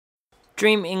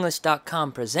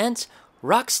DreamEnglish.com presents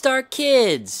Rockstar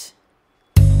Kids.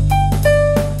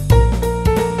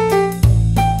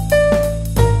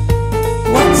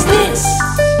 What's this?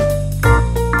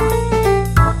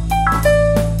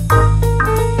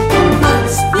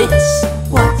 What's this?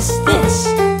 What's this?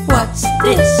 What's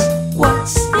this?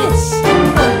 What's this?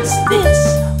 What's this?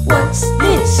 What's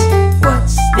this?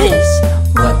 What's this?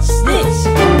 What's this?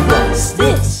 What's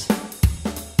this?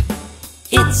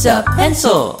 It's a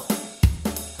pencil.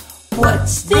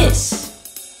 What's this?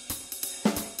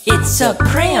 It's a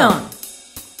crayon.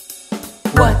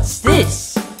 What's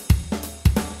this?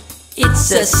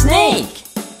 It's a snake.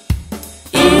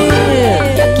 Ew,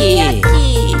 yucky.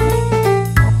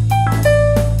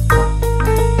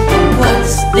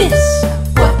 What's this?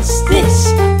 What's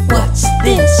this? What's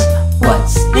this?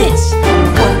 What's this?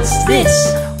 What's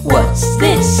this? What's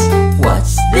this?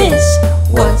 What's this?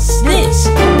 What's this?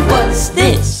 What's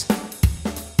this?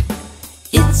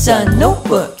 It's a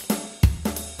notebook.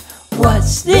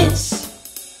 What's this?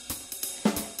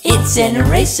 It's an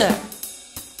eraser.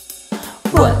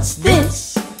 What's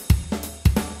this?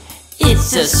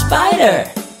 It's a spider.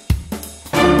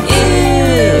 Ew,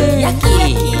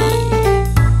 yucky.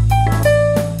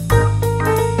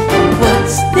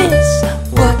 What's this?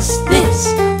 What's this?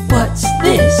 What's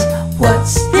this?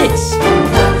 What's this?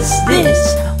 What's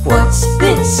this? What's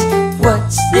this?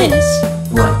 What's this?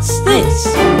 What's this?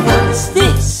 What's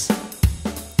this?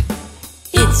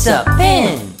 It's a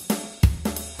pen.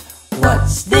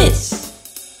 What's this?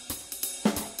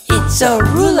 It's a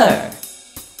ruler.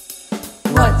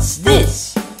 What's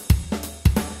this?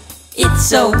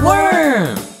 It's a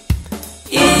worm.